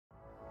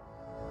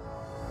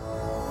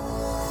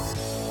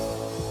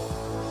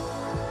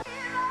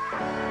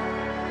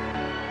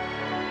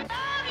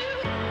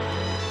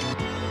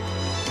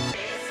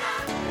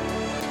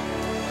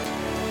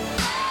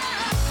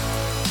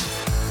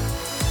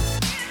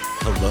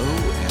Hello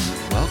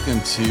and welcome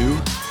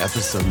to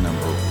episode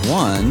number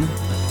 1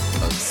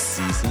 of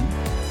season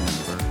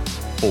number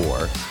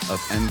 4 of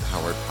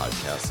Empowered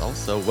Podcasts.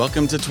 Also,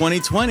 welcome to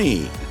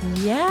 2020.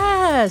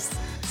 Yes,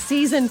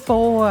 season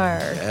 4.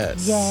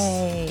 Yes.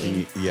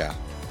 Yay. Yeah.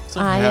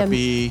 So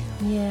happy.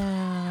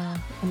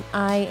 And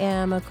I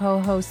am a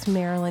co-host,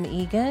 Marilyn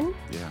Egan.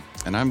 Yeah.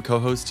 And I'm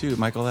co-host too,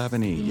 Michael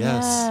Aveney.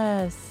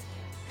 Yes.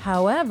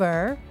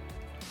 However,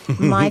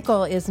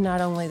 Michael is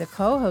not only the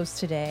co-host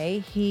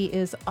today, he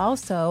is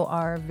also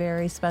our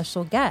very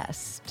special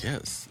guest.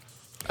 Yes.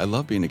 I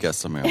love being a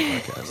guest on my own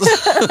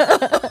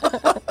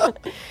podcast.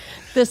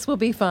 This will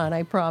be fun,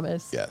 I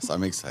promise. Yes,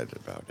 I'm excited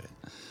about it.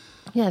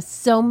 Yes,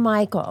 so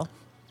Michael,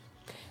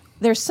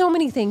 there's so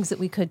many things that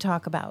we could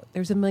talk about.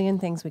 There's a million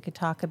things we could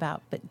talk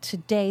about. But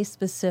today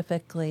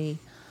specifically,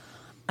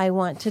 I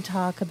want to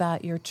talk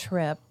about your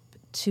trip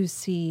to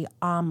see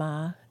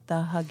Amma,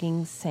 the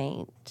Hugging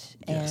Saint,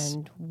 Yes.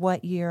 and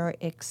what your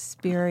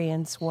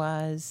experience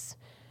was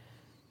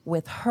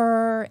with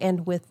her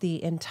and with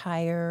the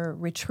entire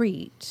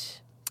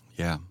retreat.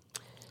 Yeah.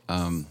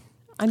 I'm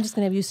just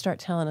going to have you start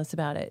telling us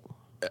about it.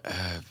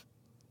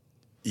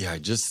 Yeah, I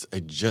just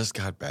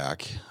got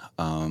back.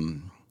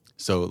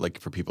 So,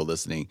 like, for people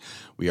listening,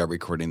 we are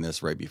recording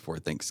this right before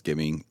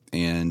Thanksgiving.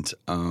 And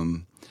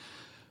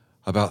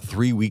about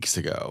 3 weeks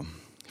ago,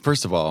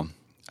 first of all,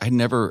 I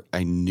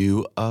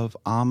knew of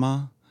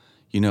Amma,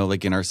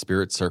 like in our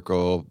spirit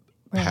circle,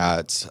 Right.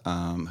 Pat,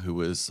 who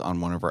was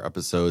on one of our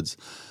episodes,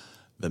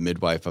 the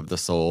midwife of the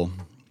soul,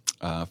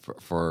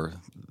 for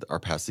our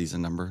past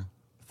season number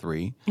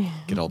 3.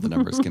 Get all the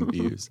numbers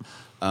confused.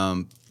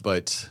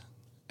 But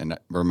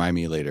remind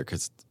me later,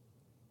 because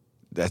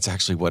that's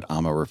actually what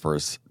Amma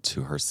refers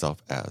to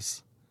herself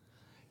as.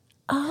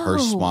 Oh. Her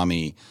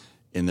Swami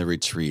in the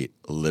retreat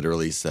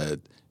literally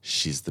said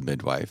she's the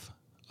midwife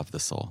of the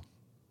soul.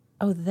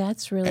 Oh,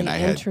 that's really And I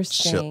had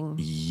interesting.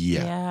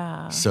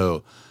 Yeah.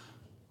 So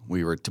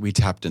we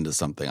tapped into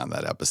something on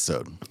that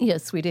episode.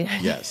 Yes, we did.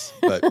 Yes,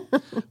 but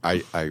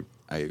I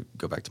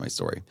go back to my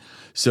story.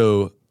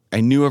 So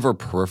I knew of her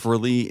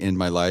peripherally in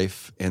my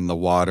life, in the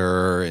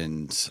water,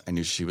 and I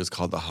knew she was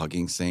called the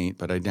Hugging Saint,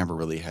 but I never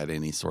really had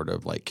any sort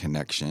of like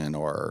connection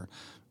or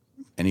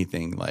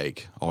anything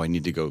like, oh, I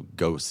need to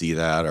go see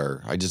that,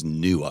 or I just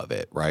knew of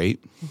it, right?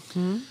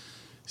 Mm-hmm.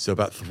 So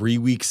about 3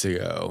 weeks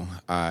ago,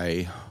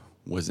 I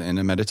was in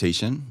a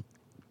meditation,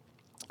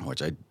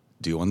 which I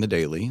do on the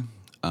daily,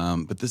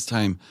 but this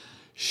time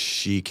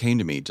she came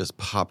to me, just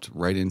popped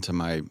right into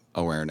my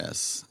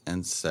awareness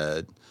and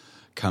said,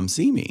 "Come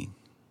see me."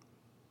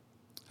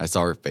 I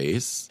saw her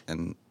face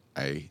and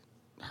I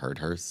heard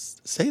her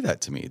say that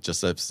to me,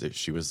 just as if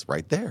she was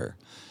right there.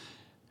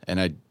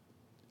 And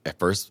at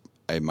first,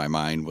 my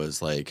mind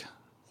was like,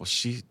 well,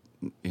 she's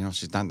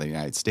not in the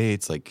United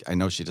States. Like, I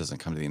know she doesn't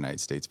come to the United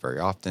States very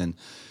often.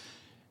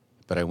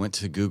 But I went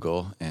to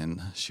Google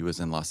and she was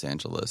in Los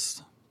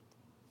Angeles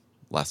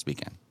last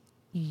weekend.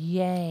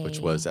 Yay. Which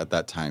was at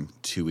that time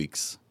 2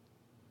 weeks.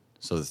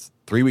 So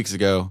 3 weeks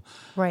ago,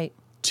 Right.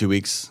 2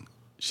 weeks,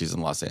 she's in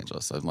Los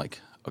Angeles. I'm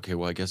like, okay,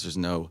 well, I guess there's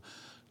no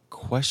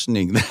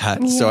questioning that.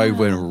 Yeah. So I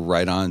went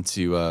right on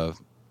to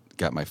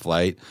got my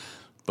flight,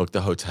 booked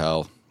the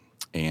hotel,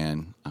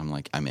 and I'm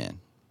like, I'm in.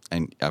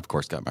 And, of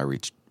course, got my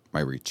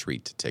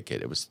retreat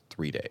ticket. It was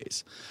 3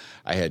 days.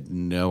 I had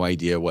no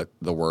idea what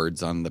the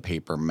words on the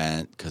paper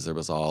meant because it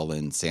was all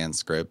in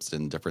Sanskrit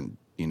and different,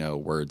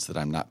 words that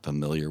I'm not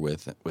familiar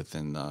with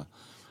within the,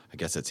 I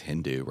guess it's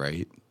Hindu,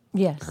 right?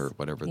 Yes. Or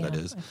whatever that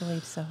is. I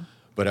believe so.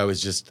 But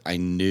I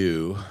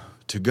knew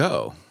to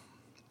go.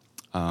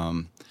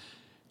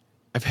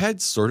 I've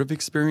had sort of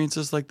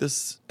experiences like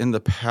this in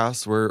the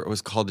past where I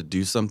was called to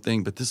do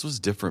something, but this was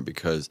different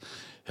because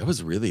it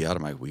was really out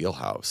of my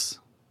wheelhouse.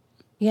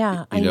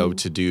 Yeah.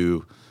 To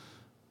do.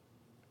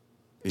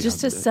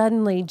 Just to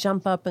suddenly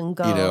jump up and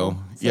go.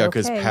 Say,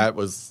 because okay.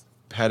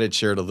 Pat had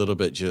shared a little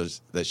bit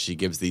just that she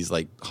gives these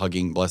like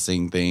hugging,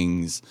 blessing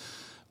things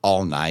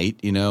all night,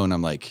 and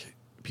I'm like,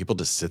 people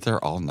just sit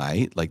there all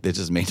night? Like, that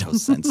just made no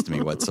sense to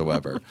me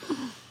whatsoever.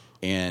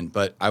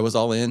 But I was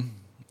all in,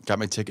 got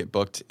my ticket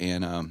booked,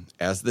 and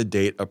as the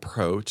date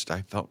approached,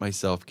 I felt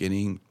myself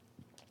getting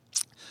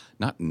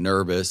not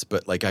nervous,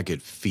 but like I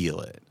could feel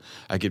it.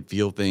 I could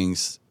feel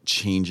things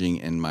changing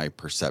in my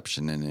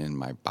perception and in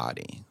my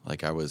body.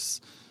 Like I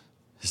was,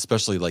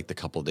 especially like the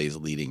couple days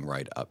leading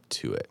right up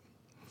to it.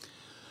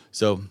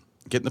 So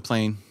get in the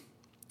plane,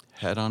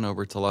 head on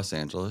over to Los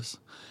Angeles,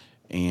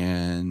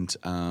 and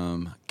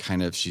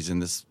she's in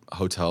this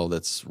hotel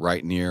that's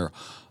right near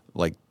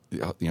like,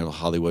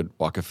 Hollywood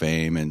Walk of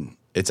Fame, and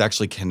it's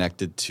actually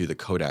connected to the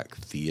Kodak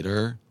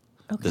Theater,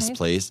 this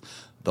place.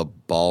 The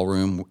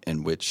ballroom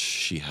in which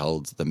she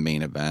held the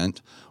main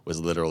event was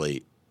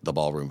literally the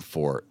ballroom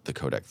for the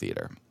Kodak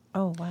Theater.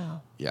 Oh,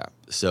 wow. Yeah.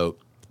 So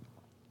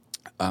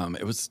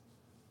it was,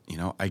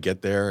 I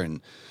get there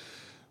and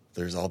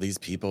there's all these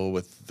people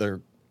with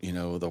their,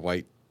 the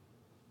white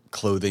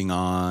clothing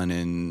on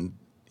and,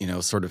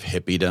 sort of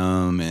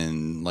hippiedom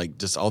and like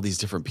just all these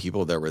different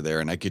people that were there.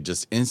 And I could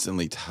just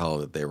instantly tell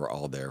that they were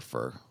all there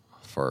for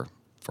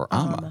for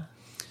Amma.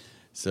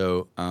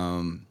 So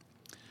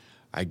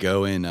I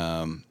go in,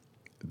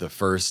 the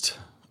first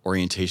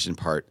orientation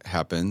part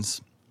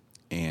happens,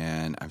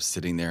 and I'm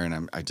sitting there,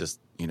 and I just,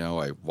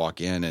 I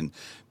walk in, and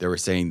they were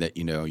saying that,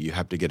 you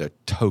have to get a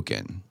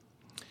token,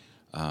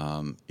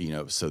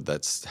 so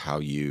that's how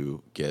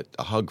you get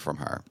a hug from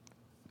her.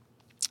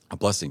 A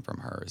blessing from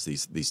her is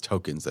these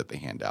tokens that they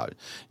hand out. And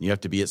you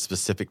have to be at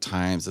specific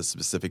times, at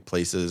specific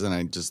places,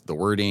 and the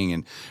wording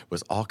and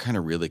was all kind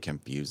of really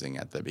confusing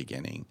at the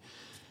beginning.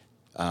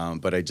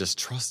 But I just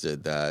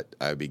trusted that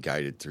I would be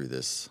guided through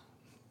this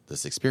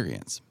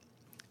experience.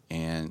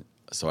 And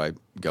so I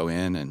go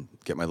in and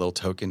get my little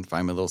token,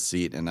 find my little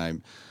seat, and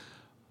I'm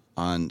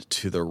on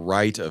to the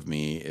right of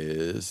me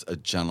is a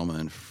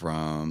gentleman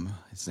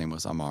his name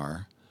was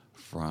Amar,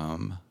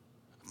 from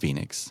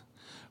Phoenix,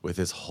 with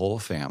his whole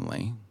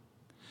family.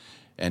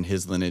 And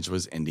his lineage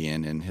was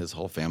Indian, and his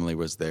whole family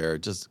was there,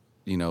 just,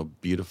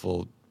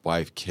 beautiful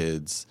wife,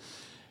 kids.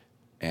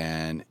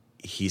 And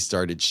he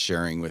started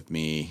sharing with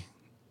me,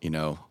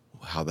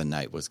 how the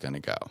night was going to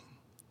go.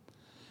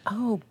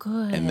 Oh,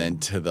 good. And then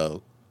to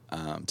the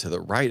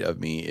right of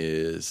me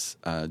is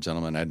a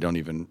gentleman, I don't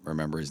even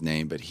remember his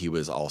name, but he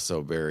was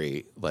also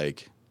very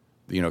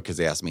because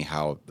they asked me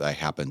how I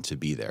happened to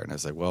be there. And I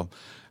was like, well,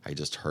 I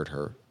just heard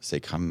her say,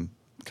 come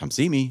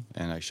see me.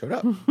 And I showed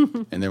up.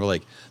 And they were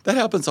like, that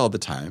happens all the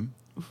time.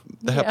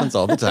 That happens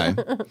all the time.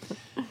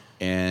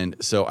 And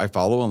so I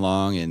follow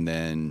along, and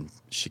then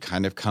she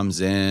kind of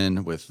comes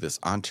in with this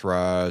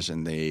entourage,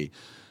 and they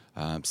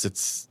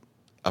sits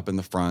up in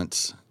the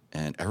front,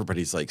 and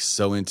everybody's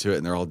so into it,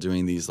 and they're all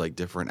doing these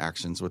different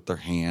actions with their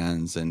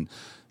hands and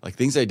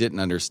things I didn't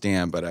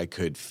understand, but I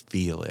could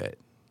feel it.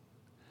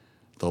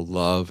 The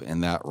love in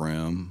that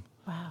room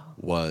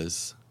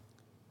was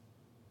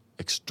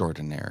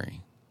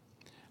extraordinary.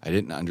 I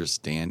didn't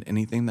understand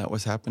anything that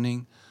was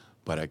happening,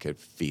 but I could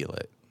feel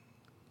it.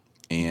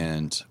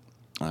 And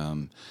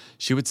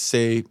she would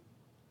say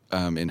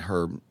in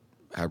her,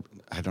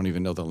 I don't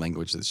even know the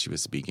language that she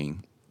was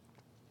speaking,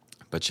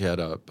 but she had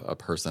a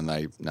person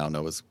I now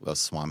know as a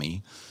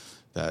Swami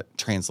that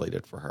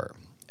translated for her.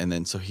 And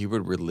then so he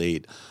would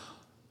relate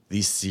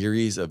these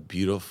series of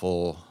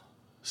beautiful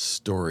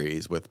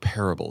stories with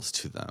parables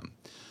to them.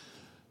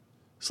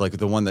 So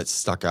the one that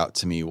stuck out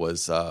to me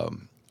was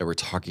they were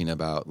talking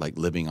about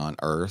living on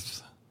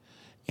Earth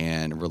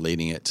and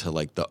relating it to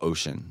the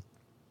ocean.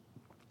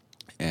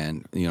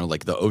 And,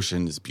 the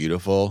ocean is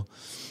beautiful,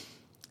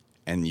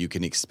 and you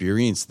can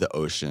experience the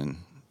ocean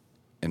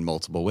in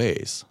multiple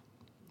ways.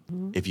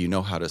 Mm-hmm. If you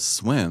know how to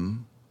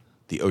swim,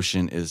 the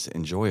ocean is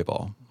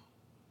enjoyable.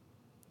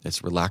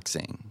 It's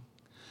relaxing.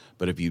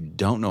 But if you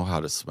don't know how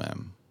to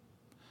swim,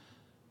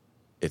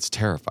 it's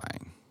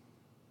terrifying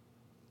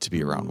to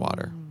be around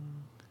water.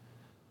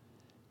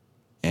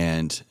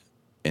 And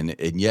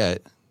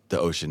yet the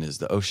ocean is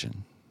the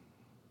ocean.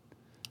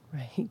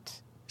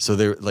 Right. So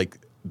they're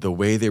the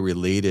way they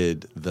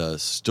related the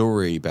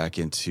story back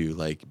into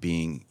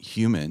being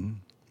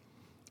human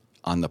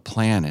on the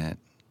planet,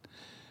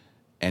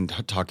 and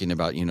talking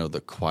about,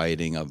 the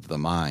quieting of the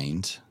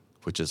mind,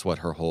 which is what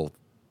her whole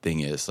thing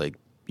is,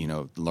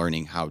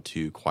 learning how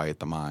to quiet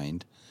the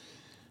mind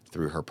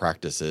through her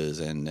practices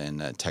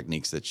and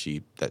techniques that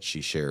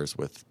she shares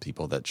with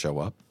people that show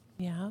up.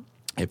 Yeah.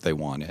 If they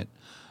want it.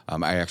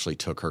 I actually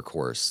took her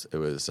course. It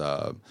was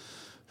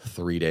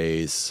 3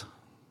 days,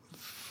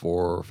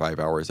 4 or 5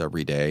 hours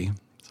every day.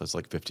 So it's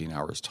 15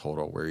 hours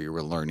total where you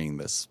were learning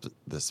this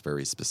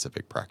very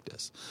specific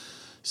practice.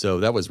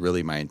 So that was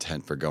really my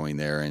intent for going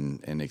there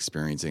and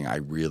experiencing. I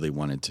really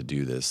wanted to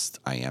do this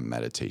I am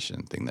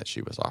meditation thing that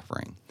she was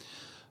offering.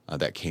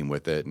 That came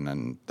with it, and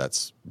then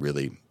that's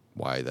really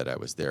why that I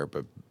was there.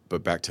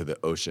 But back to the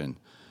ocean,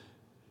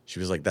 she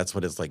was like, that's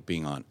what it's like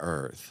being on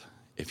Earth.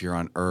 If you're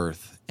on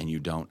Earth and you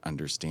don't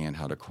understand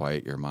how to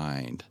quiet your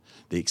mind,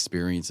 the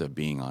experience of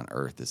being on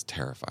Earth is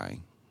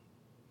terrifying.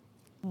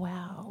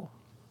 Wow.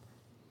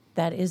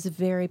 That is a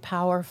very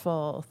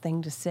powerful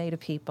thing to say to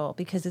people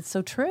because it's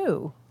so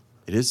true.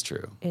 It is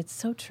true. It's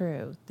so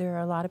true. There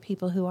are a lot of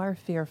people who are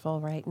fearful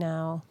right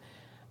now,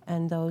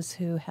 and those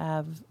who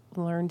have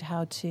learned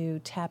how to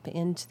tap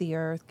into the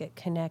earth, get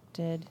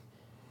connected,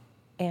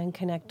 and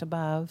connect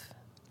above.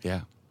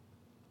 Yeah.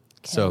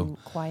 Can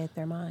quiet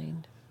their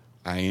mind.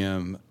 I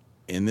am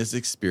in this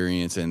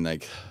experience, and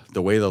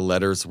the way the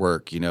letters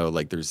work,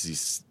 there's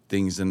these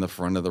things in the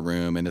front of the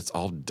room, and it's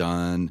all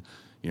done.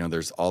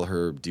 There's all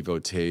her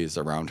devotees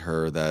around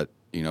her that,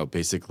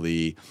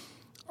 basically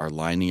are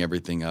lining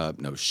everything up.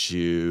 No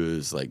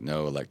shoes,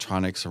 no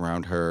electronics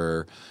around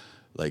her.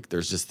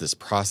 There's just this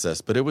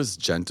process, but it was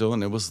gentle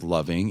and it was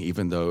loving,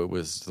 even though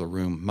the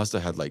room must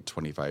have had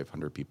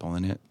 2,500 people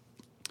in it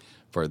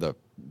for the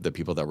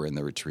people that were in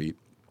the retreat.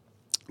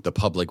 The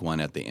public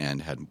one at the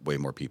end had way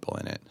more people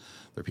in it.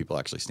 There were people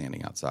actually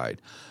standing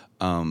outside.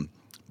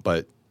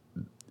 But,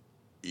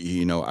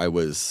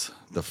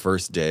 the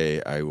first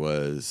day I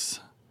was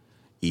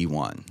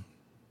E1.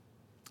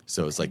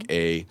 So it's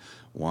A,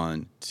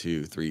 1,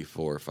 2, 3,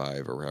 4,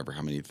 5, or however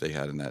how many they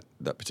had in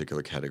that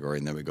particular category.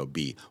 And then we go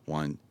B,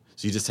 1,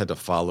 So you just had to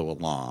follow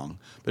along.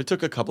 But it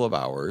took a couple of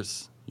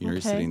hours.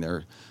 You're sitting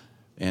there.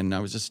 And I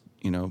was just,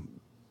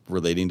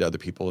 relating to other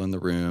people in the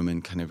room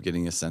and kind of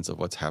getting a sense of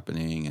what's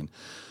happening. And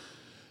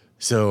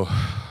so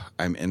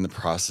I'm in the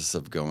process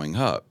of going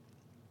up.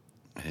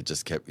 And it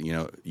just kept,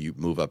 you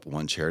move up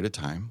one chair at a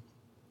time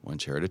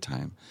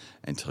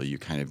until you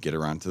kind of get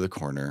around to the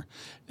corner.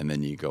 And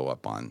then you go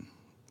up on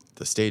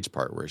the stage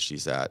part where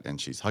she's at and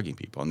she's hugging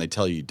people. And they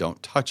tell you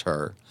don't touch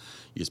her.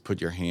 You just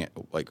put your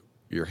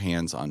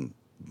hands on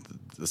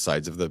the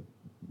sides of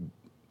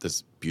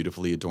this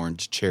beautifully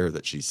adorned chair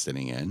that she's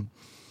sitting in.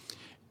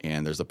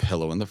 And there's a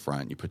pillow in the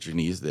front. You put your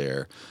knees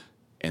there,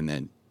 and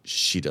then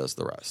she does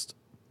the rest.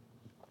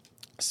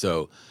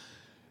 So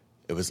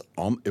it was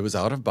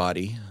out of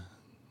body.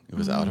 It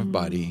was out of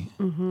body.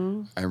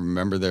 Mm-hmm. I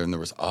remember there, and there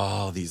was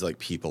all these like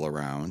people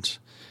around,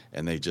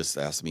 and they just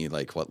asked me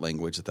like what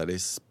language that I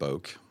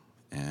spoke,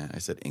 and I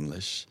said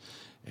English.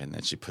 And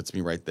then she puts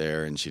me right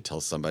there, and she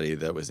tells somebody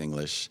that was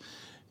English,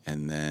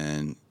 and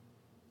then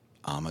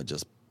Amma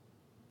just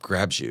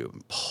grabs you,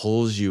 and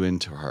pulls you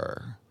into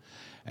her.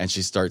 And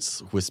she starts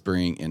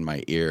whispering in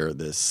my ear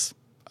this,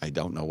 I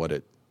don't know what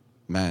it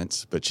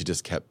meant, but she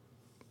just kept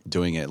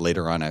doing it.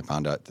 Later on, I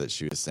found out that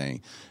she was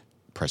saying,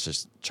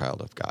 precious child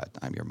of God,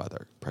 I'm your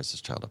mother. Precious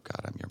child of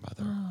God, I'm your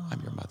mother. Oh.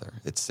 I'm your mother.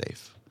 It's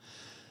safe.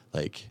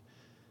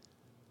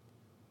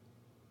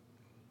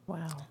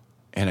 Wow.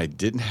 And I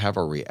didn't have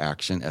a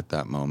reaction at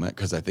that moment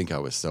because I think I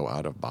was so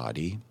out of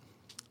body.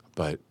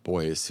 But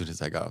boy, as soon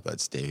as I got off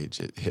that stage,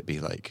 it hit me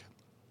like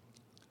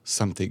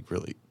something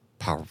really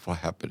powerful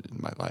happened in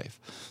my life.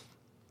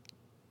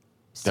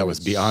 So that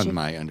was beyond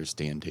my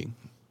understanding.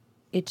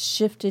 It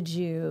shifted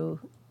you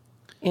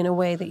in a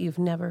way that you've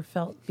never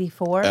felt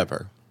before?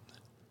 Ever.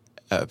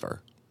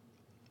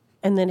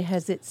 And then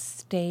has it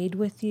stayed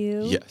with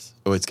you? Yes.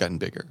 Oh, it's gotten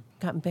bigger.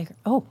 Gotten bigger.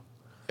 Oh.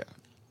 Yeah.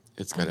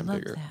 It's gotten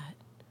bigger. That.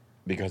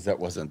 Because that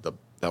was just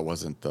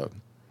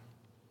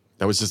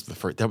the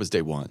first, that was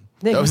day one.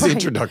 That was the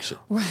introduction.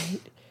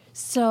 Right.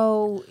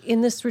 So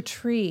in this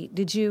retreat,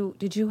 did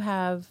you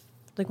have,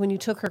 like when you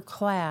took her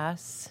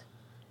class,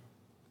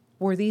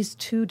 were these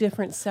two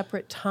different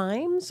separate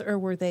times or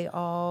were they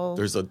all?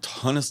 There's a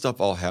ton of stuff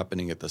all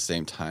happening at the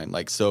same time.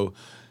 So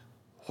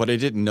what I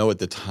didn't know at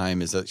the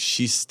time is that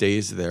she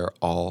stays there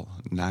all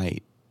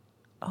night.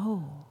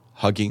 Oh.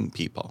 Hugging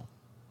people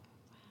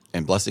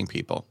and blessing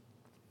people.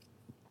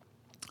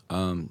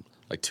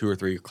 Like 2 or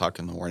 3 o'clock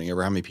in the morning.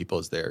 Ever how many people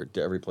is there?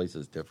 Every place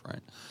is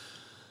different.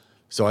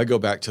 So I go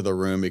back to the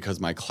room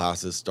because my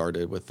classes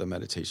started with the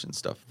meditation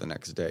stuff the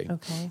next day.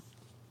 Okay.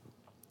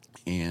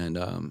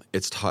 And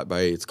it's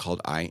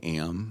called I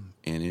Am,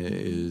 and it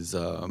is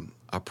a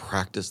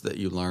practice that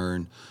you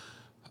learn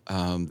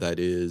that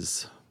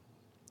is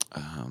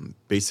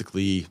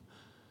basically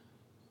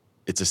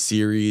it's a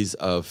series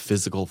of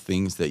physical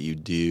things that you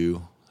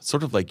do,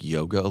 sort of like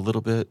yoga a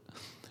little bit.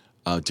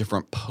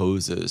 Different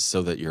poses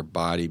so that your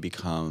body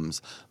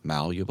becomes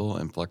malleable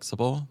and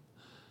flexible.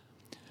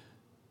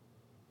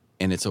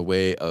 And it's a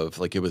way of,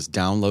 like, it was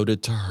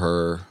downloaded to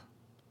her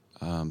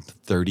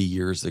 30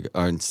 years ago,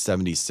 or in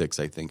 76,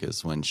 I think,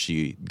 is when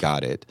she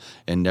got it,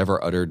 and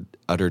never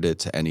uttered it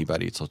to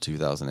anybody till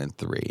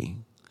 2003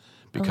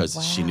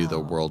 because she knew the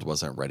world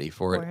wasn't ready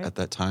for it at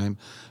that time.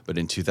 But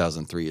in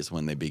 2003 is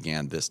when they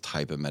began this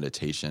type of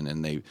meditation,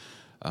 and they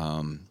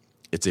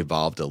it's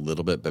evolved a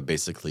little bit, but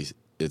basically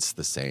it's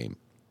the same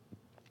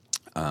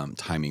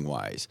timing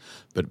wise.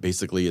 But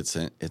basically it's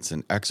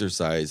an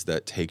exercise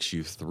that takes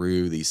you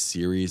through these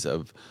series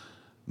of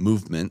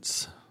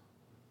movements,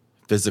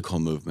 physical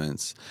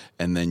movements,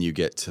 and then you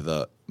get to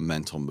the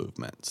mental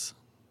movements.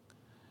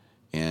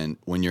 And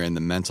when you're in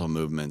the mental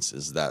movements,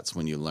 that's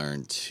when you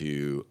learn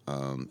to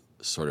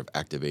sort of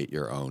activate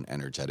your own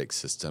energetic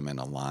system and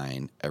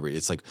align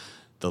it's like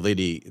the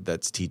lady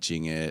that's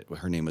teaching it,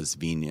 her name was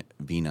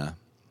Vina.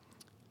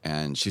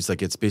 And she's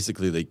like, it's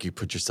basically like you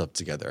put yourself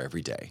together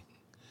every day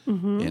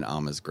in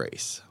Amma's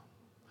grace.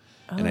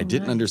 And I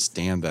didn't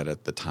understand that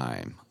at the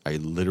time. I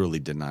literally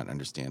did not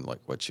understand like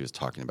what she was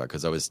talking about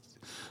because I was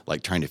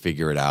like trying to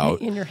figure it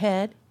out. In your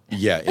head?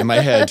 Yeah, in my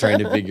head, trying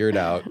to figure it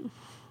out.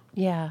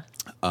 Yeah.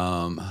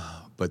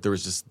 But there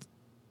was just,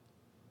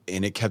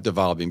 and it kept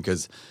evolving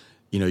because,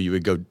 you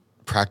would go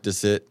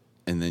practice it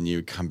and then you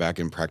would come back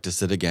and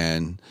practice it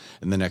again.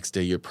 And the next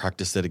day you'd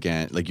practice it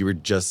again. Like you were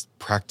just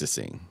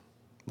practicing.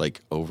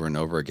 Like over and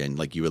over again.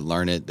 Like you would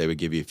learn it, they would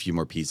give you a few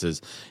more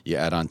pieces, you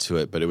add on to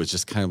it, but it was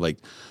just kind of like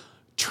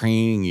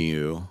training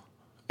you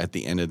at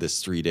the end of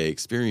this 3-day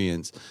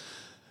experience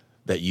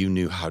that you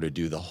knew how to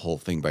do the whole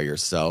thing by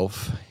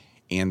yourself.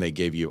 And they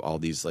gave you all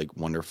these like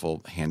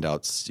wonderful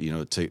handouts,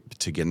 to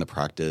get in the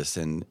practice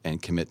and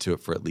commit to it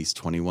for at least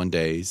 21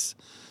 days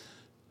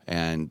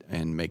and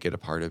make it a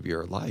part of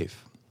your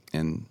life.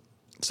 And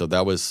so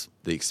that was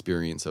the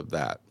experience of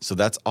that. So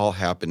that's all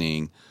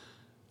happening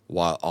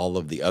while all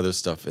of the other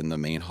stuff in the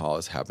main hall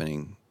is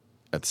happening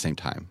at the same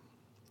time.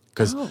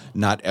 Because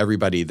not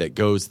everybody that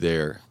goes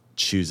there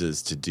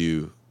chooses to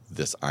do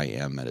this I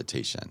Am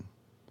meditation.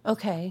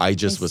 Okay. I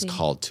just was see.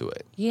 called to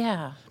it.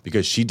 Yeah.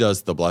 Because she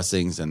does the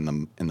blessings in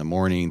the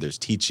morning. There's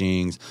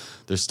teachings.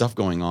 There's stuff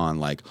going on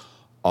like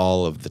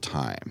all of the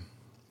time.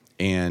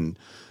 And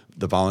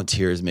the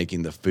volunteers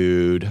making the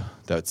food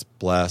that's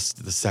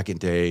blessed. The second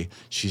day,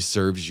 she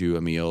serves you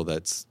a meal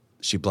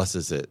she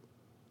blesses it.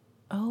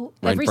 Oh,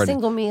 Right in every front of-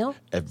 single meal?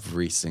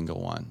 Every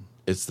single one.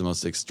 It's the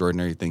most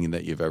extraordinary thing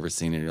that you've ever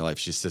seen in your life.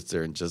 She sits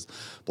there and just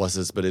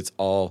blesses, but it's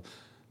all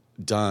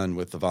done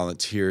with the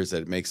volunteers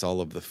that makes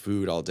all of the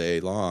food all day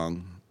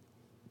long.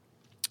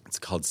 It's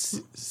called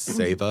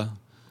Seva,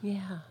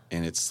 Yeah.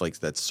 and it's like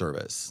that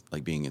service,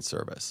 like being in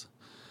service.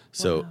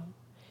 So, Wow.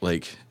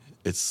 like,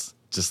 it's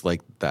just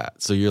like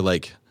that. So you're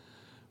like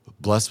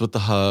blessed with the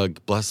hug,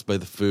 blessed by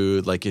the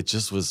food. Like it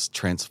just was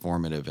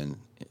transformative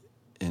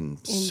in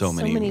so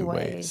many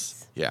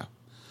ways. Yeah.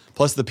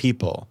 Plus the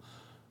people.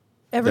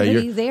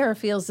 Everybody there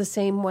feels the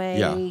same way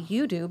Yeah.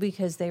 you do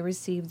because they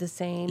receive the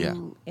same Yeah.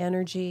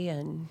 energy,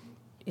 and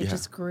it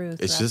just grew. It's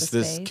throughout just the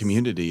this space.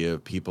 community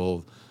of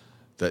people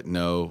that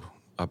know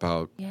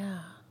about Yeah.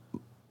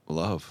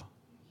 love.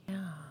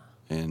 Yeah.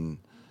 And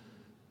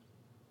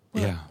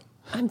Well,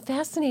 I'm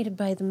fascinated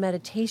by the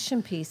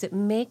meditation piece. It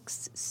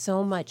makes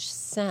so much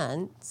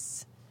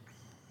sense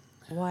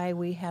why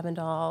we haven't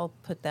all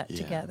put that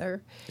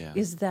together. Yeah.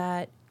 Is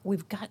that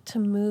we've got to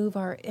move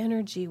our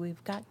energy.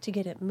 We've got to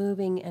get it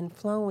moving and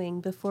flowing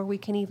before we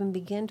can even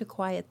begin to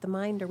quiet the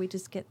mind, or we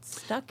just get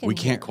stuck in we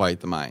here. can't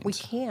quiet the mind. We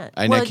can't.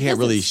 And Well, I it can't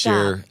really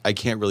doesn't stop. I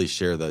can't really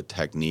share the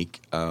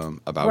technique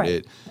about Right.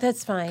 it.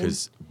 That's fine.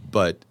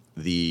 But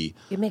It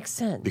makes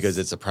sense. because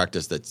it's a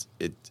practice that's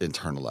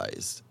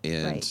internalized,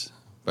 and Right.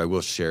 I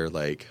will share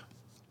like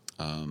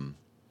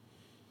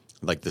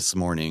this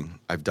morning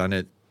I've done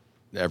it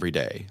every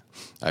day.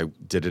 I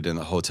did it in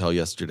the hotel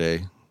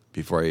yesterday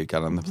before I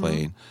got on the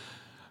plane,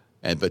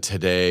 but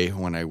today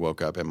when I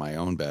woke up in my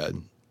own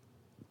bed,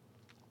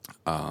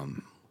 I'll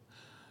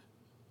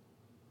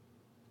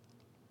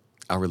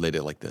relate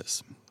it like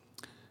this.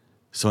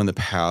 So in the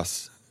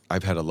past,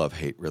 I've had a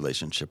love-hate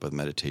relationship with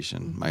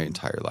meditation my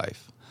entire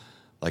life.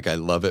 Like I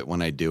love it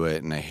when I do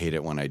it and I hate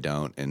it when I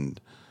don't.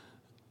 And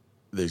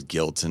there's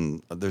guilt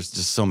and there's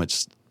just so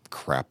much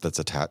crap that's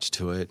attached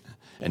to it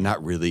and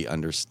not really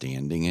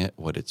understanding it,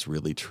 what it's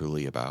really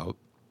truly about.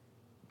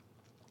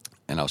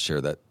 And I'll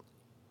share that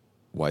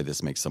why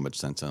this makes so much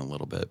sense in a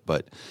little bit.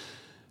 But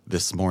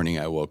this morning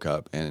I woke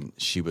up and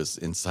she was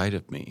inside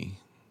of me.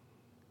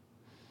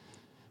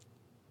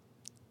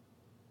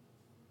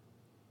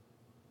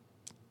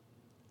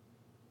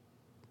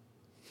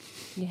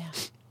 Yeah.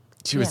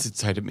 She was Yeah.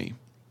 inside of me.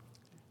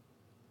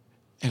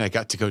 And I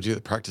got to go do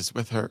the practice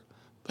with her.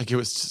 Like it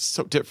was just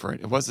so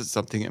different. It wasn't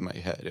something in my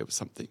head. It was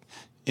something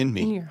in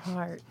me. In your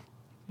heart.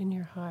 In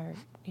your heart.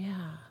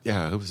 Yeah.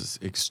 Yeah, it was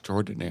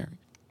extraordinary.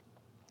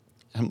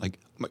 I'm like,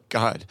 oh my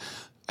God,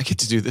 I get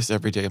to do this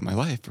every day of my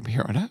life from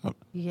here on out.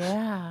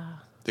 Yeah.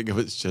 I think it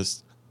was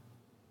just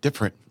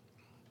different.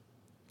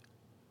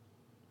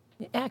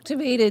 It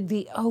activated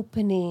the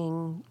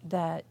opening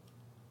that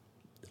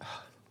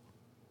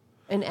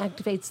and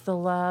activates the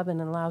love and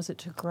allows it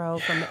to grow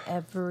from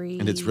every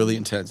And it's really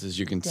intense, as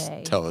you can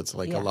day. tell. It's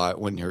like Yeah. a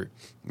lot when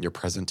you're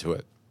present to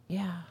it.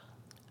 Yeah.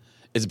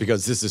 It's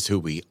because this is who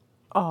we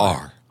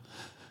are.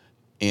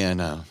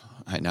 And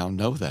I now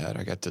know that.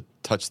 I got to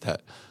touch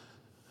that.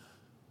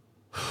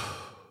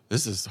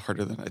 This is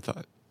harder than I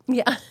thought.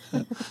 Yeah.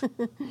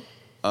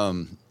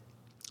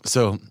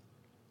 So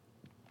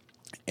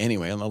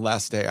anyway, on the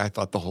last day, I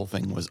thought the whole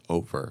thing was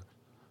over.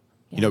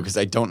 You know, because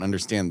I don't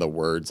understand the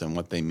words and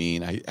what they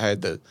mean. I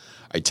had the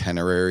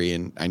itinerary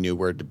and I knew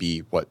where to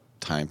be, what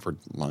time for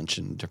lunch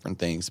and different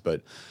things,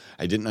 but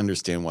I didn't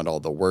understand what all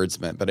the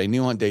words meant. But I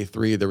knew on day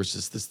 3 there was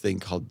just this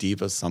thing called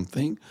Diva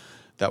something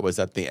that was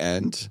at the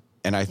end,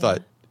 and I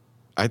thought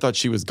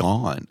she was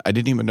gone. I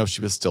didn't even know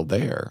she was still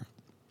there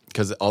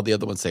because all the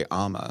other ones say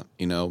Amma,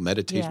 you know,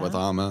 meditation with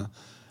Amma.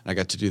 And I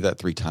got to do that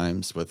 3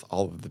 times with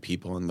all of the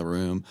people in the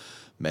room,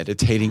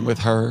 meditating with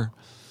her.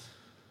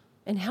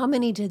 And how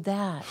many did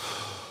that?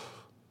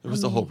 It was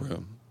the whole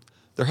room.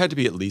 There had to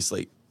be at least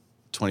like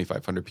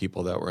 2,500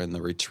 people that were in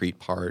the retreat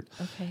part.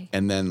 Okay.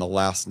 And then the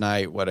last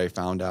night, what I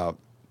found out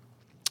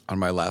on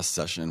my last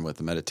session with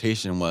the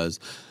meditation was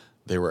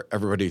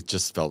everybody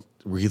just felt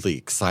really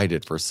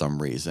excited for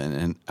some reason.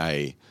 And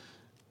I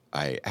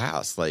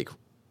asked, like,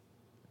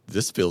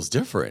 this feels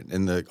different.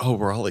 And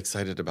we're all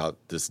excited about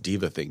this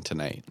diva thing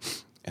tonight.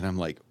 And I'm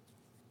like,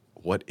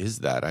 what is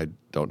that? I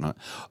don't know.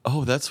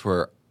 Oh, that's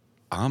where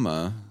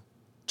Amma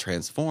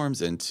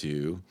transforms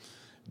into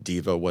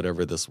diva,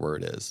 whatever this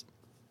word is.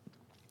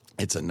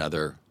 It's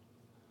another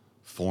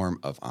form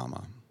of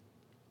Amma.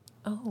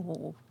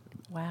 Oh,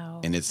 wow.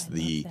 And it's I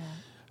love that.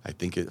 I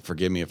think,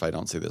 forgive me if I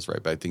don't say this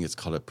right, but I think it's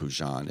called a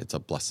pujan. It's a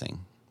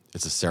blessing.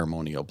 It's a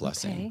ceremonial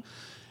blessing. Okay.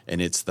 And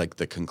it's like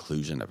the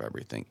conclusion of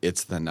everything.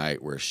 It's the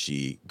night where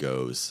she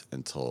goes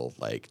until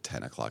like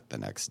 10 o'clock the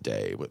next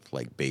day with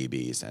like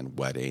babies and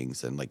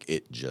weddings, and like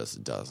it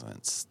just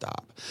doesn't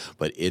stop.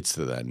 But it's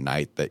the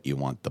night that you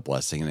want the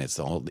blessing, and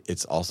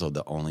it's also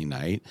the only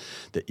night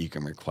that you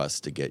can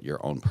request to get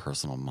your own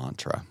personal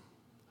mantra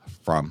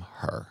from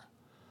her.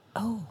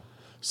 Oh.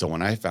 So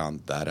when I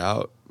found that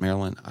out,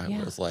 Marilyn, I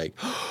Yeah. was like,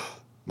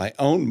 my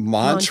own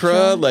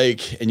mantra,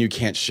 like, and you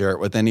can't share it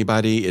with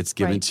anybody. It's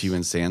given Right. to you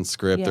in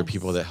Sanskrit. There are Yes.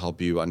 people that help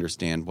you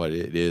understand what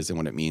it is and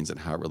what it means and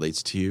how it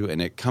relates to you.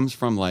 And it comes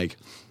from like,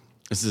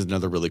 this is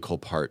another really cool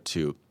part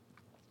too.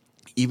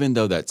 Even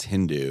though that's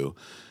Hindu,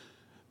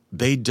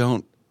 they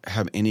don't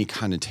have any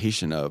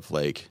connotation of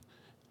like,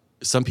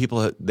 some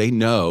people, they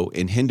know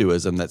in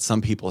Hinduism that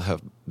some people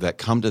have, that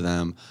come to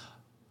them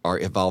are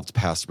evolved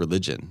past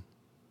religion.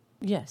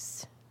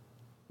 Yes.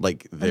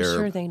 Like I'm they're,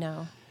 sure they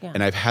know. Yeah.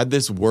 and I've had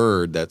this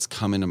word that's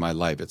come into my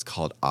life. It's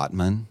called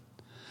Atman.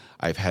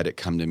 I've had it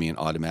come to me in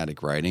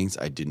automatic writings.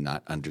 I did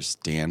not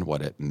understand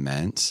what it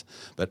meant,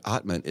 but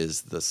Atman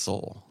is the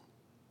soul.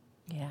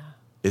 Yeah.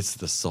 It's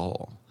the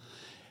soul.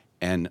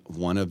 And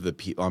one of the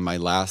people on my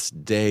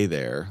last day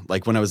there,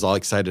 like when I was all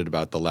excited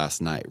about the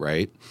last night,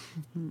 right?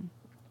 Mm-hmm.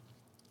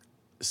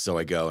 So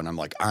I go and I'm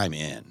like, I'm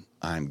in.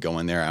 I'm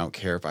going there. I don't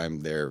care if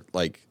I'm there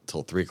like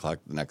till 3 o'clock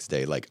the next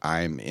day. Like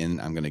I'm in.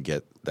 I'm going to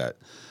get that.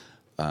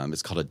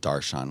 It's called a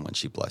darshan when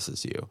she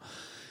blesses you.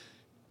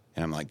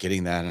 And I'm like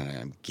getting that, and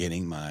I'm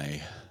getting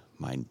my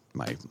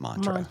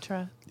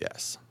mantra.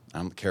 Yes. I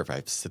don't care if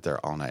I sit there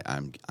all night.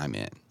 I'm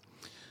in.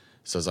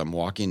 So as I'm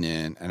walking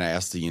in, and I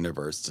asked the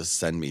universe to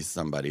send me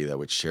somebody that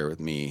would share with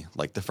me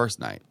like the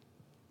first night.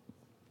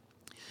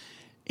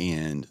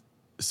 And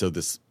so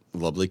this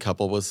lovely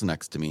couple was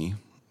next to me,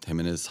 him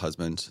and his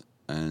husband,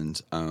 and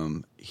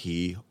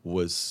he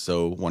was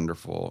so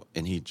wonderful,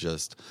 and he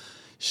just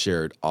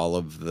shared all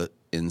of the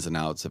ins and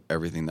outs of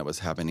everything that was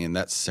happening. And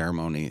that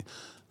ceremony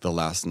the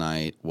last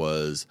night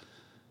was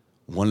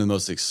one of the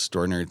most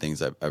extraordinary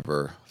things I've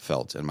ever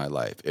felt in my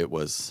life. It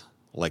was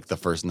like the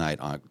first night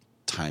on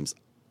times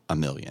a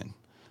million.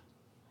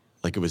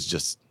 Like it was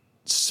just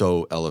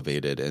so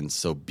elevated and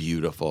so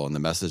beautiful, and the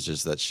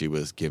messages that she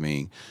was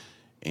giving,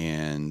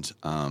 and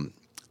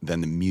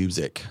then the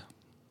music,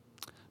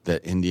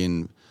 that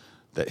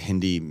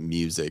Hindi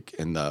music,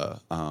 and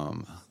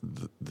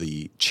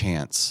the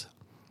chants.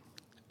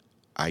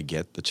 I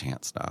get the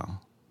chants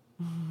now.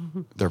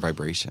 Their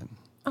vibration.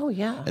 Oh,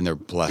 yeah. And their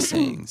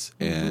blessings.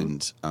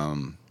 And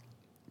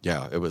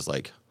yeah, it was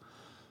like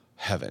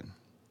heaven.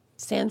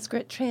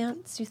 Sanskrit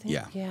chants, you think?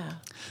 Yeah. Yeah.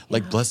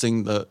 Like Yeah.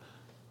 blessing the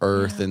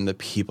earth and the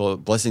people,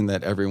 blessing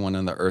that everyone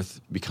on the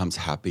earth becomes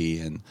happy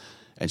and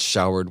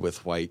showered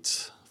with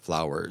white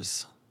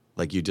flowers.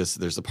 Like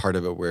there's a part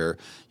of it where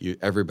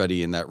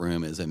everybody in that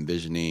room is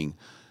envisioning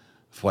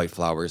white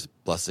flowers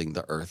blessing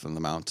the earth and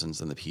the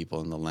mountains and the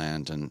people and the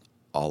land and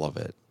all of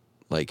it.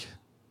 Like,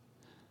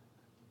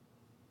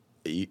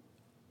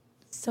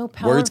 So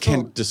powerful. words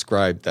can't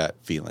describe that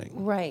feeling.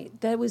 Right.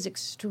 That was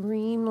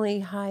extremely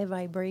high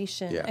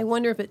vibration. Yeah. I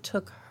wonder if it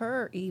took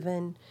her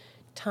even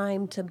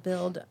time to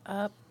build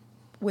up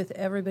with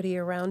everybody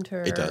around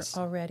her It does.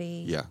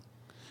 already. Yeah.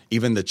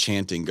 Even the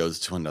chanting goes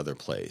to another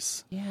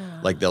place.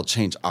 Yeah. Like they'll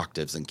change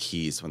octaves and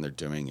keys when they're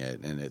doing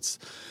it. And it's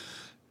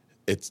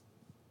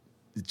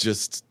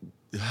just,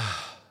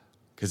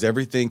 because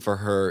everything for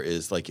her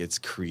is like it's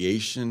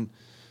creation.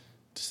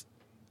 It's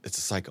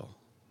a cycle.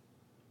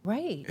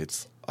 Right.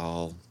 It's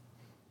all.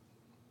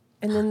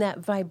 And then that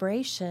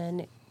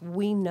vibration,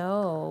 we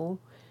know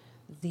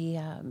the,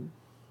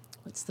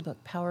 what's the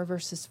book, Power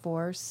versus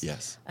Force?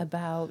 Yes.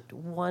 About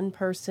one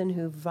person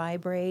who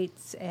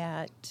vibrates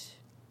at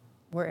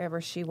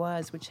wherever she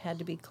was, which had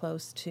to be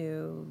close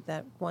to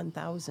that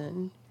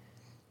 1,000,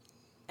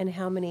 and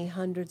how many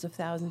hundreds of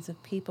thousands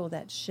of people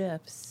that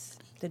shifts.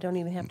 They don't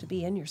even have to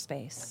be in your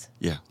space.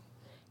 Yeah.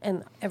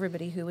 And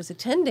everybody who was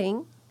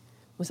attending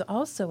was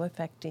also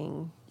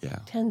affecting Yeah.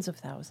 tens of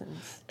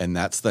thousands. And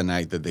that's the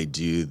night that they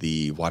do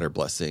the water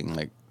blessing.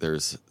 Like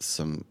there's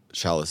some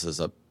chalices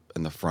up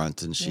in the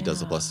front, and she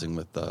does a Yeah. blessing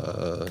with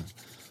the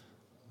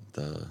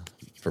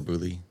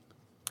verbuli.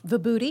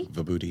 Vibhuti?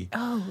 Vibhuti.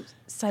 Oh,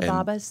 Sai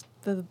Baba's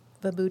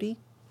Vibhuti?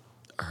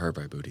 Her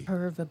vibhuti.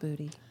 Her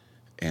Vibhuti.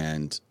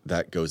 And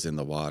that goes in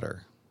the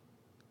water.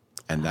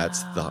 And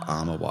that's the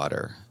Amma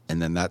water.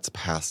 And then that's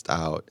passed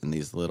out in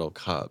these little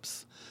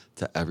cups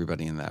to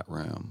everybody in that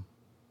room.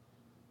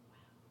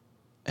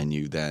 And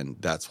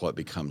that's what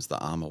becomes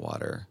the Amma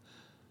water.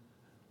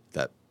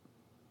 That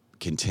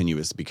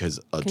continuous, because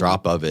a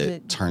drop of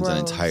it turns an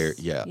grows. entire,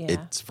 Yeah.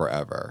 it's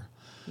forever.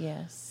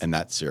 Yes. And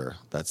that's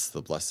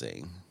the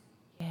blessing.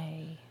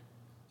 Yay.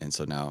 And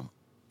so now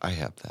I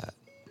have that.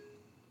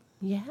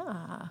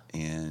 Yeah.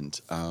 And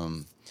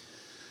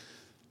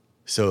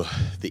so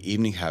the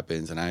evening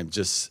happens, and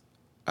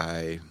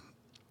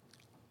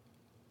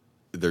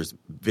there's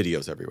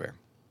videos everywhere.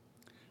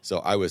 So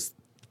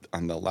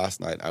on the last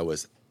night, I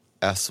was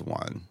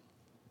S1,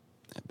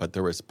 but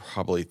there was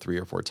probably 3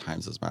 or 4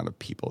 times as amount of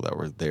people that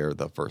were there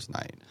the first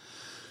night.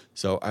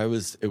 So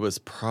it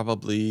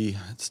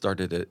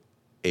started at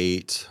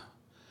 8,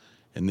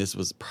 and this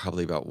was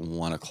probably about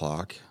 1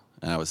 o'clock,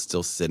 and I was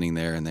still sitting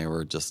there, and they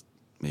were just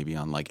maybe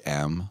on like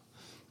M.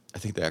 I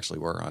think they actually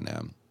were on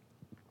M.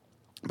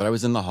 But I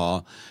was in the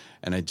hall,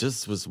 and I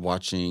just was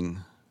watching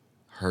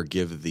her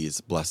give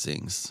these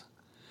blessings.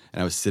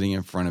 And I was sitting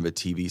in front of a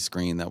TV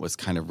screen that was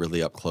kind of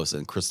really up close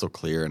and crystal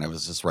clear, and I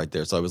was just right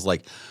there. So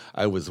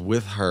I was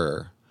with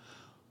her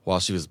while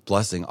she was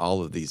blessing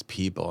all of these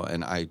people,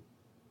 and I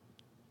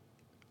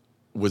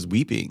was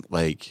weeping.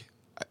 Like,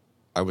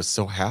 I was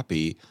so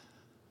happy.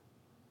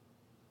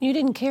 You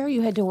didn't care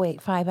you had to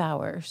wait 5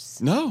 hours.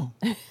 No.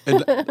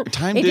 And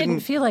time It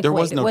didn't feel like there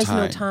wait. was no It was time.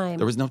 no time.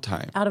 There was no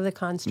time. Out of the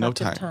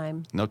construct No of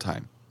time. No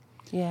time.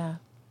 Yeah.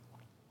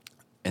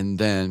 And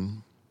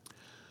then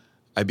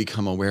I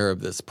become aware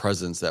of this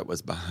presence that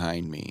was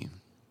behind me.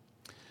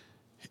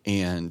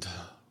 And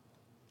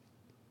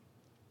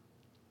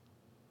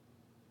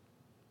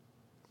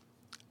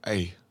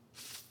I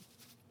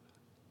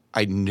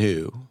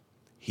knew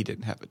he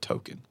didn't have a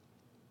token.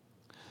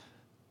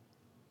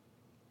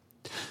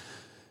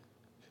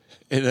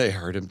 And I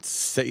heard him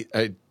say,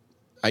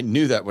 I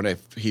knew that when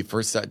he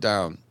first sat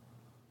down.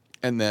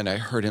 And then I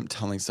heard him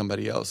telling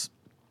somebody else,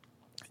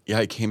 yeah,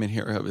 I came in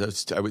here.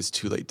 I was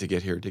too late to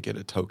get here to get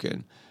a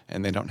token,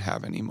 and they don't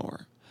have any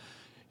more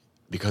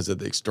because of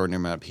the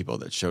extraordinary amount of people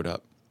that showed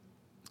up.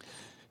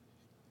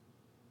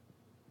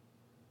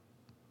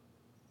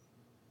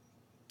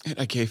 And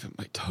I gave him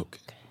my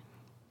token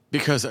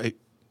because I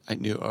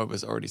knew I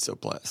was already so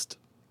blessed.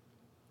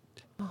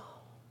 Oh,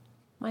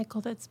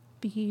 Michael, that's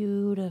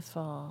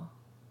beautiful.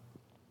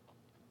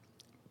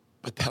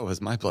 But that was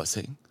my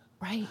blessing.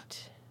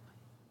 Right.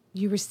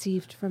 You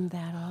received from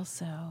that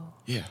also.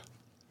 Yeah.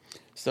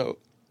 So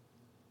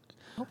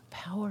how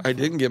powerful. I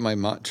didn't get my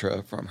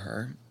mantra from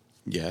her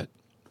yet.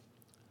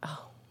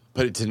 Oh.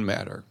 But it didn't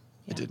matter.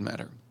 Yeah. It didn't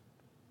matter.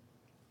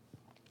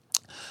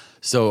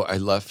 So I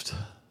left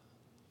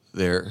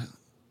there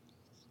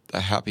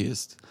the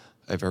happiest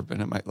I've ever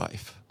been in my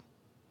life.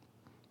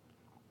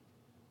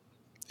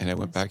 And I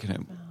went back and I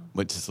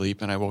went to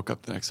sleep, and I woke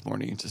up the next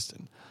morning just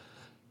in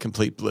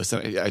complete bliss.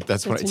 And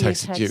that's when I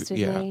texted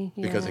you. Me.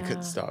 Yeah, because I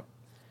couldn't stop.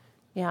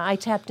 Yeah, I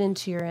tapped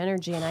into your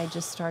energy and I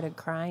just started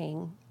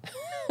crying.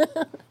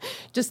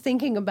 Just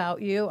thinking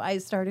about you, I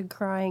started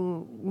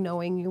crying,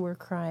 knowing you were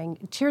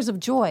crying. Tears of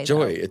joy.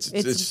 Joy. Though.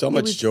 It's so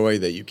much joy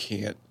that you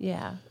can't.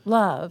 Yeah,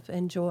 love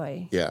and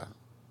joy. Yeah,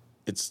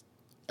 it's.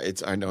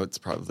 I know it's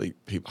probably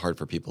hard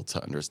for people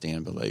to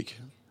understand, but like,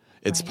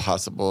 it's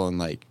possible, and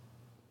like,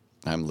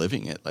 I'm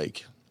living it.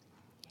 Like,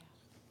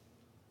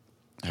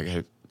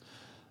 I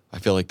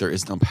feel like there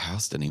is no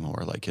past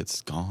anymore. Like,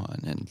 it's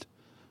gone, and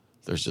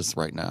there's just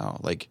right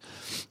now. Like,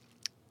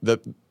 the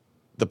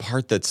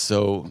part that's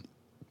so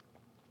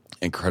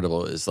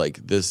incredible is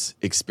like this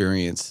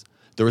experience.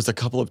 There was a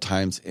couple of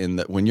times in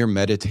that when you're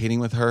meditating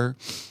with her,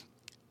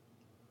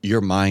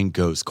 your mind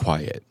goes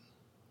quiet.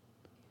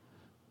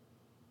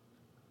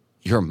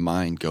 Your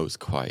mind goes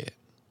quiet.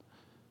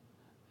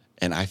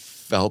 And I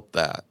felt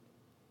that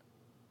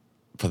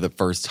for the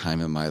first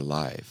time in my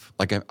life.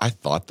 Like I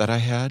thought that I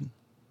had.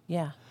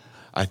 Yeah.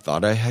 I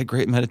thought I had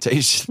great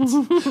meditations.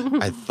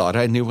 I thought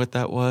I knew what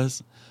that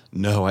was.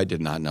 No, I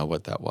did not know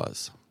what that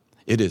was.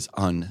 It is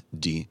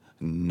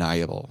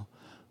undeniable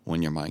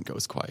when your mind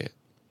goes quiet.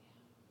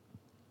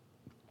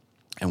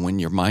 And when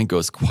your mind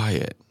goes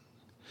quiet,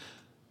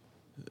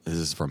 this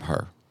is from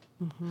her.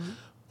 Mm-hmm.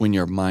 When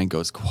your mind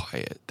goes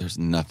quiet, there's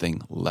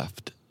nothing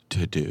left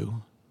to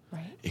do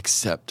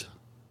except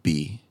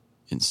be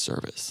in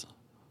service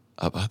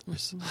of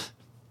others. Mm-hmm.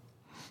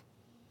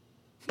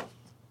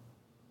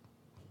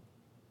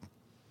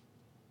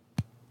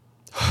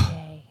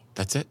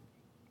 That's it.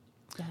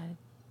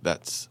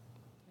 That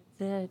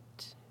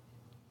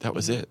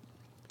was it.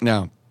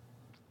 Now,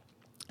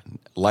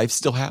 life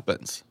still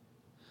happens.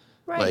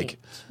 Right.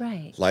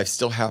 Life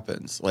still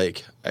happens.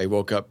 Like, I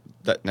woke up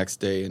that next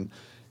day and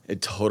in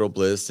total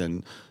bliss,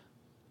 and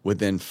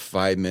within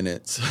 5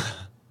 minutes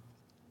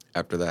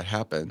after that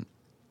happened,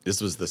 this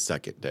was the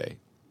second day.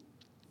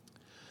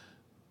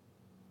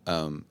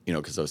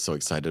 Because I was so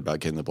excited about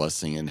getting the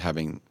blessing and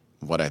having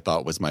what I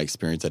thought was my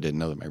experience. I didn't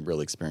know that my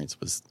real experience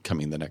was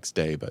coming the next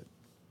day, but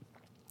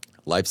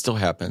life still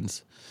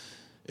happens.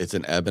 It's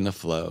an ebb and a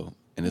flow,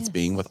 and it's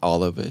being with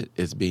all of it.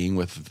 It's being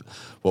with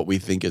what we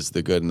think is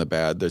the good and the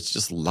bad. There's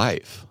just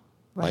life.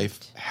 Right.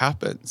 Life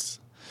happens.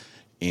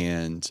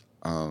 And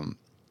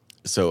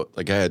so,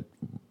 like, I had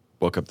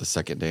woke up the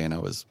second day, and I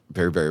was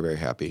very, very, very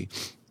happy,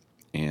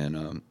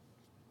 and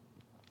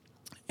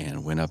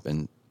went up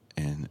and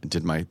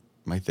did my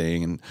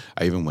thing. And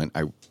I even went.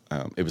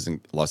 It was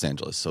in Los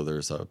Angeles, so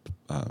there's a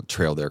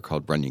trail there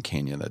called Runyon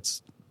Canyon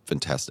that's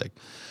fantastic,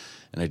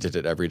 and I did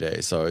it every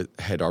day. So I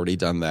had already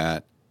done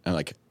that, and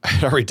like I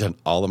had already done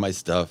all of my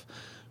stuff.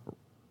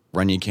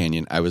 Runyon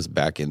Canyon. I was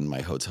back in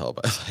my hotel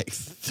by like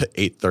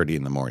 8:30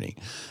 in the morning,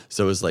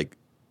 so it was like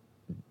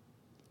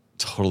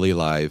totally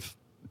live,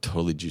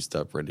 totally juiced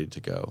up, ready to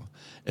go.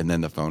 And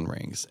then the phone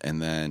rings,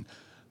 and then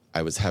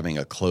I was having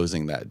a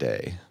closing that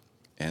day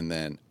And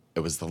then it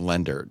was the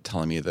lender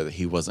telling me that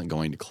he wasn't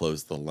going to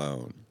close the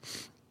loan.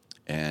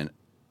 And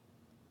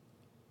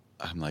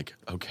I'm like,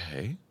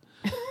 okay.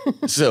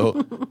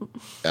 So,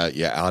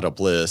 out of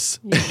bliss.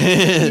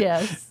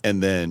 Yes.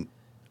 And then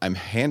I'm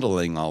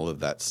handling all of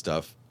that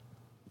stuff.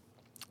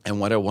 And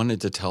what I wanted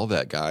to tell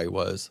that guy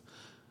was,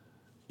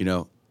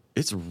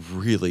 it's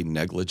really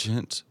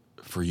negligent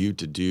for you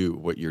to do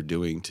what you're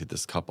doing to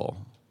this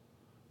couple.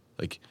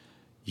 Like,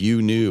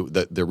 you knew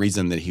that the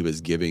reason that he was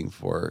giving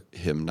for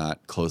him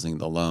not closing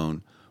the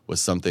loan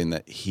was something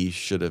that he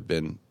should have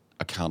been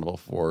accountable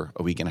for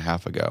a week and a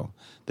half ago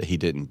that he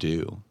didn't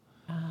do,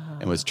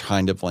 and was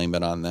trying to blame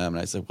it on them.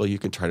 And I said, well, you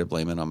can try to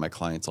blame it on my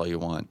clients all you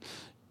want.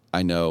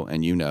 I know,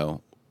 and you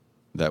know,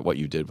 that what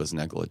you did was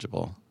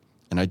negligible.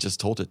 And I just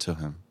told it to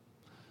him.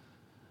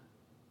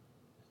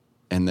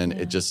 And then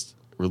it just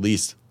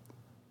released.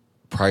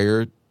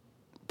 Prior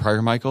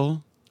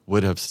Michael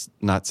would have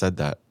not said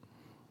that.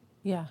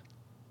 Yeah.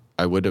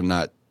 I would have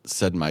not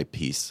said my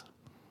piece.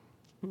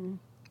 Mm-hmm.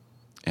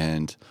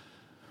 And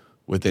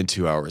within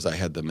 2 hours, I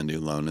had them a new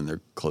loan, and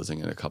they're closing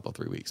in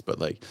 3 weeks. But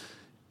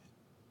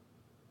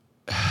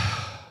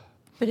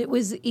But it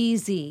was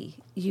easy.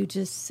 You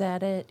just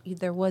said it.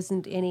 There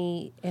wasn't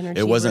any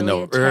energy. It wasn't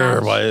really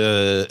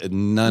attached.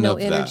 None No of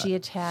that. energy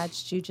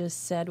attached. You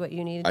just said what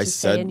you needed I to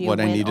say. said what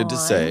I needed to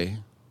say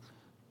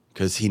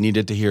because he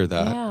needed to hear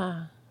that.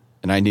 Yeah.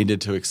 And I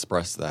needed to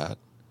express that.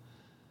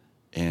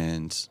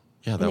 And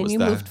that And then was you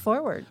that. moved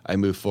forward. I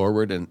moved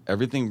forward, and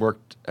everything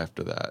worked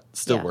after that.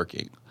 Still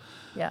working.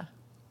 Yeah.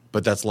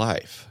 But that's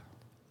life.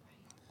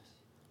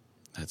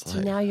 That's So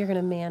life. now you're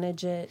going to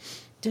manage it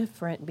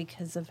different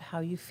because of how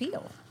you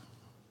feel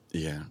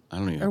Yeah. I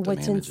don't even or have to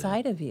what's manage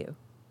inside of you.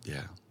 it.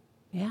 Yeah.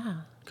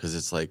 Yeah. Because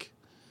it's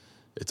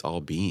it's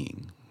all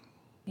being.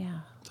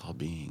 Yeah. It's all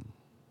being.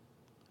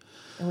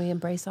 And we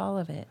embrace all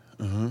of it.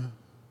 No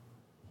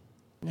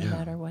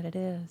matter what it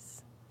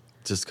is.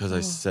 Just because I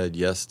said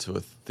yes to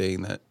a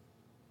thing that,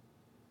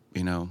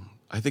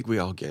 I think we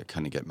all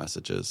kind of get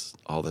messages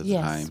all the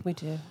Yes, time. we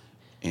do.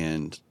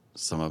 And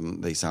some of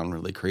them, they sound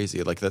really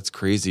crazy. Like, that's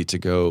crazy to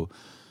go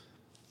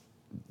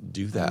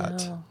do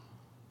that.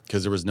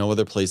 Because there was no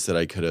other place that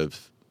I could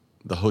have.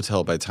 The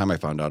hotel, by the time I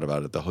found out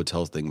about it, the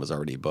hotel thing was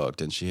already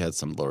booked, and she had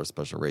some lower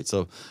special rates.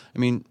 So, I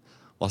mean,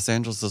 Los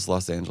Angeles is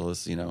Los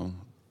Angeles,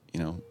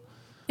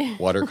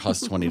 Water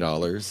costs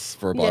 $20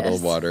 for a bottle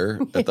of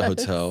water at the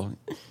hotel.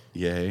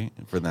 Yay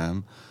for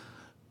them.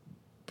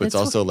 But it's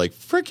also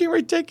freaking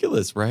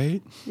ridiculous,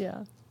 right?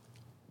 Yeah.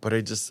 But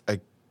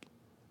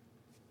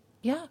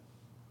Yeah.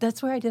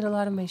 That's where I did a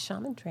lot of my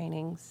shaman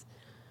trainings.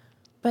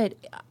 But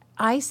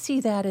I see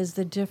that as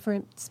the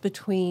difference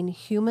between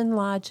human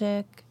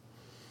logic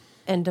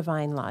and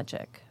divine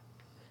logic.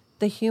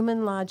 The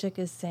human logic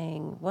is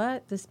saying,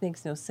 what? This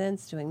makes no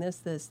sense, doing this,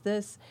 this,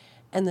 this.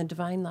 And the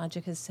divine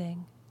logic is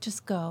saying,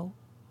 just go.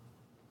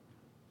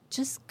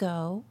 Just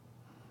go.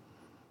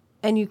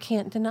 And you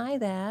can't deny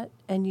that,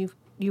 and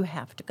you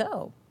have to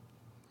go.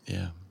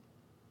 Yeah.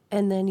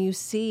 And then you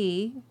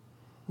see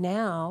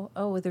now,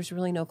 there's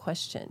really no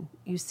question.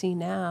 You see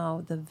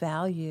now the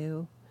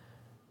value,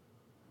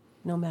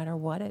 no matter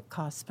what it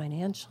costs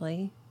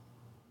financially,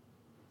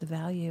 the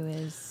value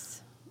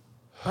is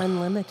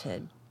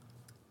unlimited.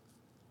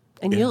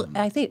 And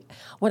I think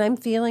what I'm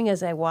feeling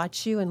as I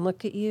watch you and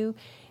look at you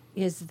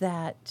is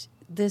that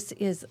this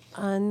is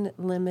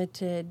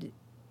unlimited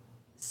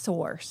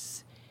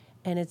source.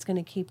 And it's going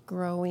to keep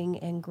growing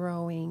and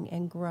growing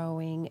and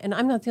growing. And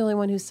I'm not the only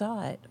one who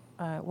saw it.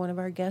 One of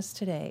our guests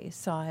today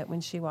saw it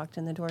when she walked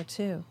in the door,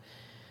 too.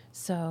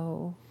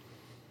 So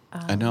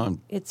I know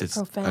it's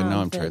profound. I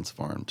know I'm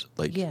transformed.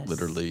 Yes,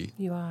 literally.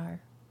 You are.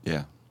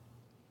 Yeah.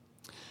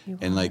 You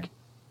And are.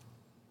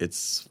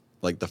 it's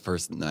the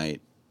first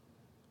night,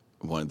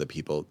 one of the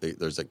people,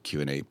 there's a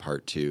Q&A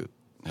part 2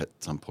 at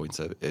some points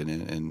in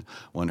it, and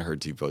one of her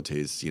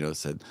devotees,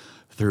 said,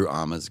 through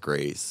Amma's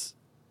grace.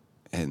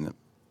 And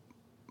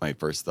my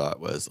first thought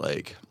was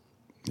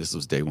this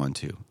was day 1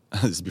 too.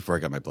 This is before I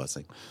got my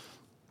blessing.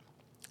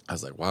 I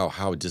was like, wow,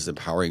 how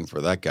disempowering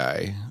for that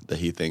guy that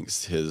he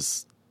thinks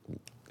his,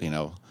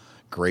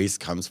 grace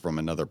comes from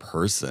another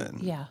person.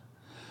 Yeah.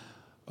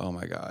 Oh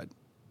my God.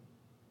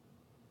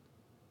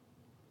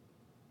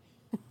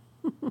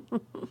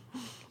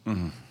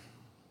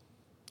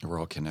 We're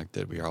all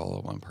connected. We are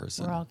all one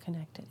person. We're all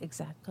connected.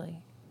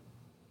 Exactly.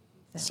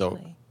 So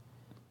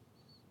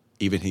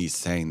even he's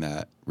saying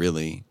that,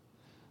 really,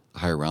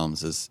 higher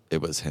realms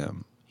it was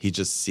him. He's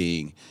just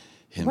seeing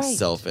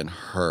himself in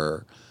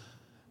her.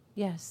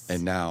 Yes.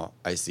 And now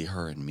I see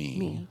her in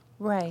Me.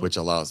 Right. which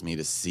allows me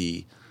to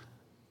see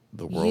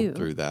the world You.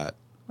 through that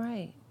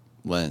Right.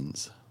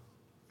 lens.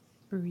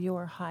 Through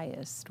your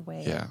highest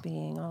way Yeah. of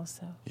being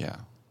also.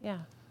 Yeah. Yeah.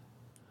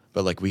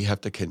 But we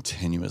have to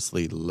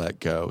continuously let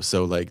go.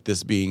 So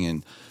this being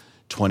in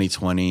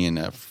 2020 and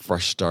a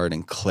fresh start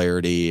and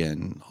clarity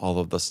and all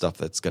of the stuff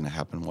that's going to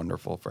happen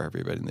wonderful for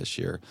everybody this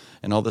year,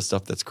 and all the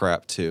stuff that's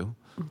crap too.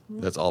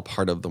 Mm-hmm. That's all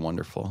part of the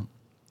wonderful,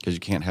 because you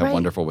can't have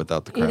wonderful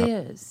without the crap. It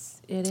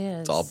is.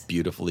 It's all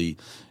beautifully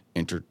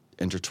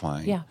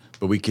intertwined. Yeah.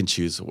 But we can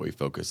choose what we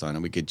focus on,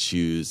 and we could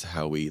choose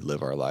how we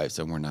live our lives,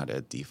 and we're not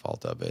at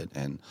default of it.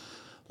 And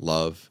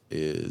love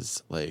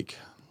is like,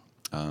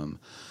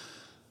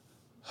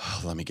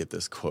 let me get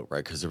this quote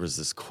right, because there was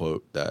this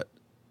quote that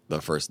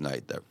the first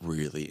night that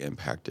really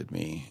impacted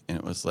me. And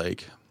it was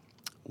like,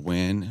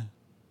 when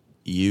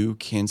you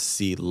can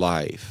see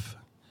life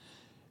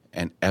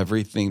and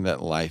everything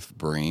that life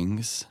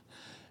brings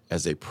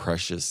as a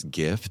precious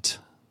gift,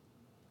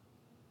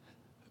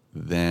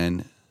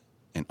 then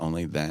and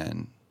only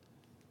then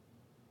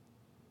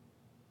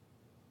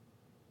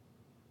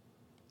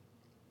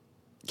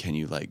can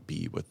you like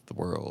be with the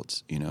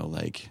world,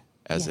 like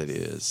as it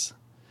is.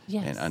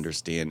 Yes. And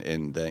understand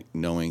and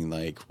knowing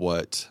like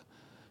what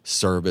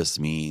service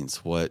means,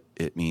 what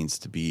it means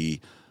to be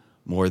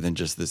more than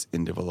just this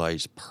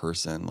individualized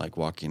person, like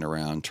walking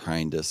around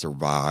trying to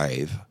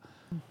survive,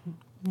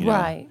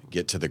 Right.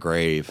 Get to the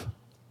grave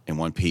in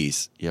one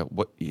piece. Yeah.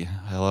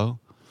 Hello?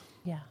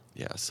 Yeah.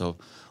 Yeah. So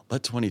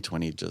let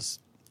 2020 just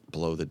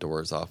blow the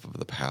doors off of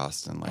the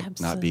past and like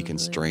not be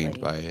constrained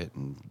Absolutely. by it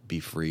and be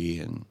free.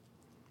 And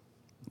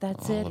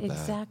That's all it. of that.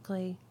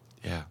 Exactly.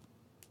 yeah,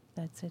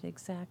 That's it.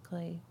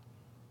 Exactly.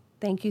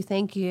 Thank you.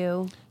 Thank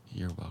you.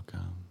 you're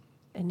welcome.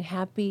 And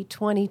happy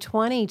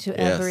 2020 to Yes.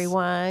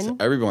 everyone. So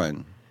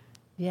everyone,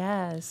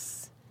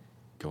 Yes.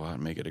 go out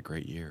and make it a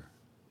great year.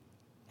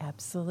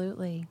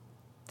 Absolutely.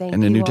 Thank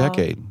And you a new all.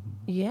 decade.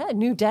 Yeah,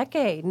 new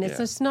decade. And it's Yeah.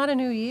 just not a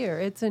new year.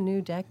 It's a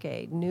new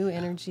decade. New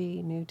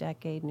energy, new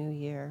decade, new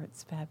year.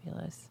 It's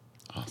fabulous.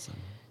 Awesome.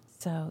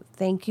 So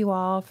thank you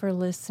all for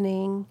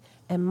listening.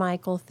 And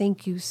Michael,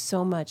 thank you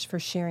so much for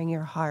sharing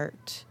your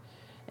heart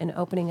and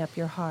opening up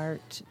your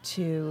heart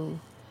to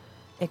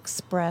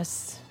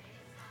express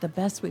the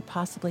best we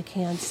possibly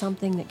can,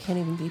 something that can't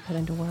even be put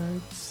into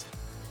words.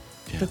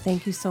 Yeah. So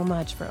thank you so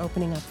much for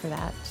opening up for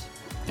that.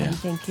 Yeah. And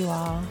thank you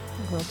all.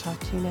 We'll talk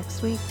to you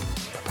next week.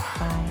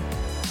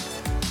 Bye.